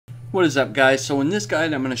What is up, guys? So in this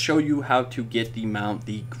guide I'm going to show you how to get the mount,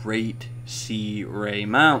 the Great Sea Ray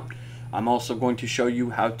mount. I'm also going to show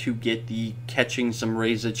you how to get the Catching Some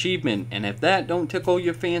Rays achievement, and if that don't tickle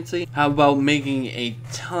your fancy, how about making a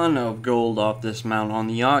ton of gold off this mount on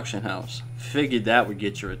the auction house? Figured that would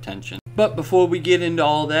get your attention. But before we get into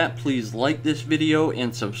all that, please like this video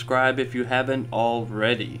and subscribe if you haven't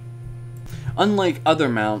already. Unlike other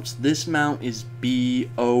mounts, this mount is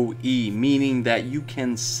BOE, meaning that you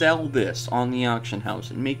can sell this on the auction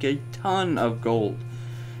house and make a ton of gold.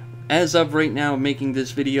 As of right now, making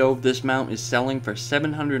this video, this mount is selling for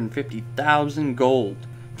 750,000 gold.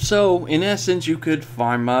 So, in essence, you could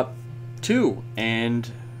farm up two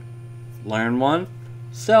and learn one,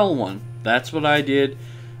 sell one. That's what I did,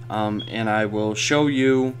 and I will show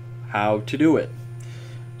you how to do it.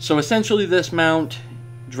 So essentially, this mount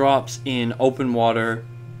drops in open water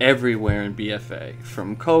everywhere in BFA,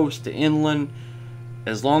 from coast to inland.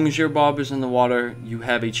 As long as your bobber's in the water, you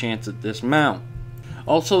have a chance at this mount.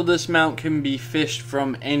 Also, this mount can be fished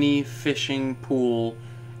from any fishing pool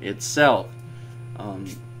itself.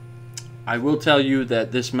 I will tell you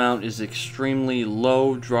that this mount is extremely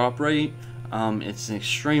low drop rate. It's an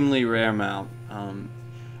extremely rare mount.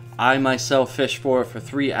 I myself fished for it for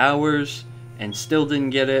 3 hours and still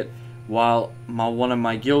didn't get it, while one of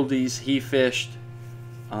my guildies, he fished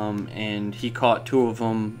and he caught 2 of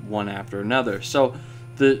them one after another. So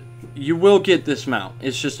you will get this mount.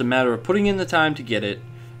 It's just a matter of putting in the time to get it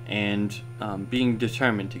and being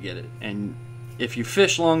determined to get it. And if you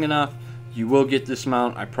fish long enough, you will get this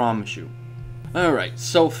mount, I promise you. Alright,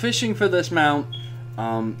 so fishing for this mount,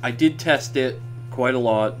 I did test it quite a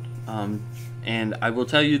lot, and I will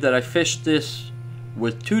tell you that I fished this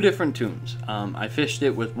with 2 different tunes. I fished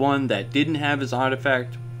it with one that didn't have his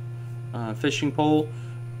artifact fishing pole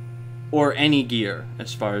or any gear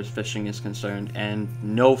as far as fishing is concerned, and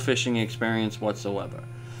no fishing experience whatsoever.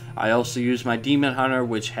 I also used my Demon Hunter,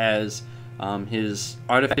 which has his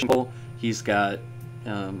artifact pole. He's got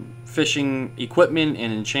fishing equipment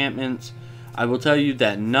and enchantments. I will tell you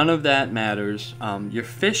that none of that matters. Your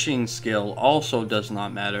fishing skill also does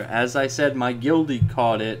not matter. As I said, my guildie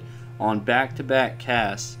caught it on back-to-back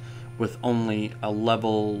casts with only a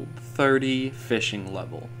level 30 fishing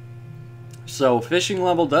level. So fishing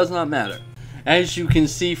level does not matter. As you can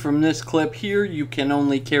see from this clip here, you can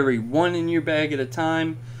only carry 1 in your bag at a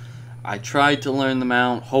time. I tried to learn the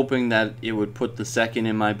mount hoping that it would put the 2nd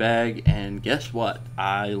in my bag, and guess what?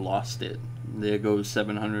 I lost it. There goes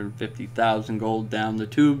 750,000 gold down the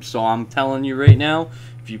tube. So I'm telling you right now,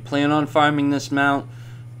 if you plan on farming this mount,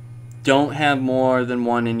 don't have more than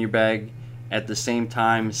 1 in your bag at the same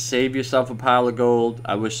time. Save yourself a pile of gold.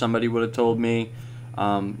 I wish somebody would have told me.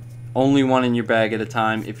 Only 1 in your bag at a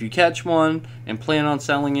time. If you catch one and plan on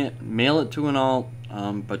selling it, mail it to an alt,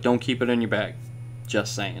 but don't keep it in your bag.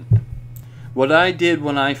 Just saying. What I did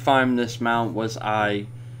when I farmed this mount was I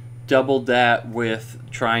doubled that with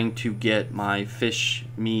trying to get my Fish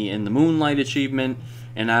Me in the Moonlight achievement,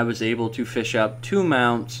 and I was able to fish up 2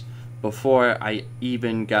 mounts before I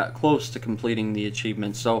even got close to completing the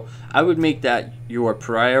achievement. So I would make that your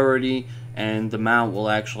priority, and the mount will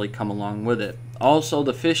actually come along with it. Also,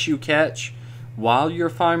 the fish you catch while you're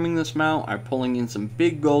farming this mount are pulling in some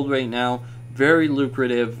big gold right now. Very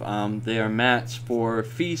lucrative. They are mats for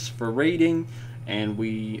feasts for raiding, and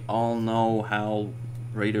we all know how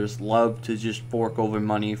raiders love to just fork over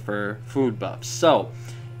money for food buffs. So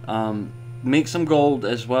make some gold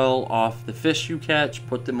as well off the fish you catch,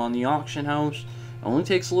 put them on the auction house. It only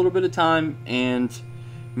takes a little bit of time, and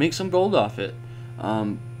make some gold off it.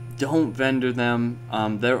 Don't vendor them.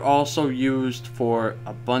 They're also used for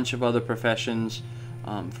a bunch of other professions,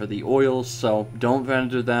 for the oils, so don't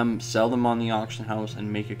vendor them. Sell them on the auction house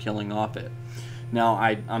and make a killing off it. Now,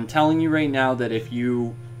 I'm telling you right now that if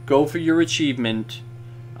you go for your achievement,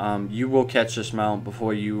 you will catch this mount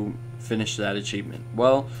before you finish that achievement.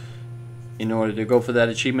 Well, in order to go for that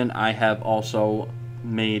achievement, I have also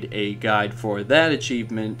made a guide for that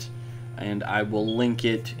achievement, and I will link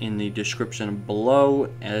it in the description below,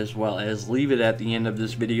 as well as leave it at the end of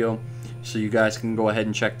this video, so you guys can go ahead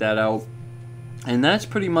and check that out. And that's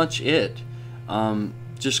pretty much it.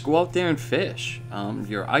 Just go out there and fish.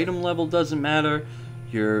 Your item level doesn't matter.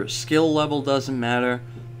 Your skill level doesn't matter.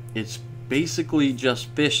 It's basically just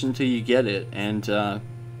fish until you get it, and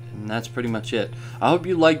that's pretty much it. I hope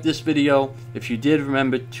you liked this video. If you did,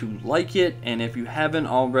 remember to like it, and if you haven't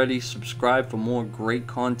already, subscribe for more great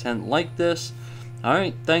content like this.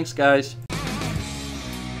 Alright, thanks guys.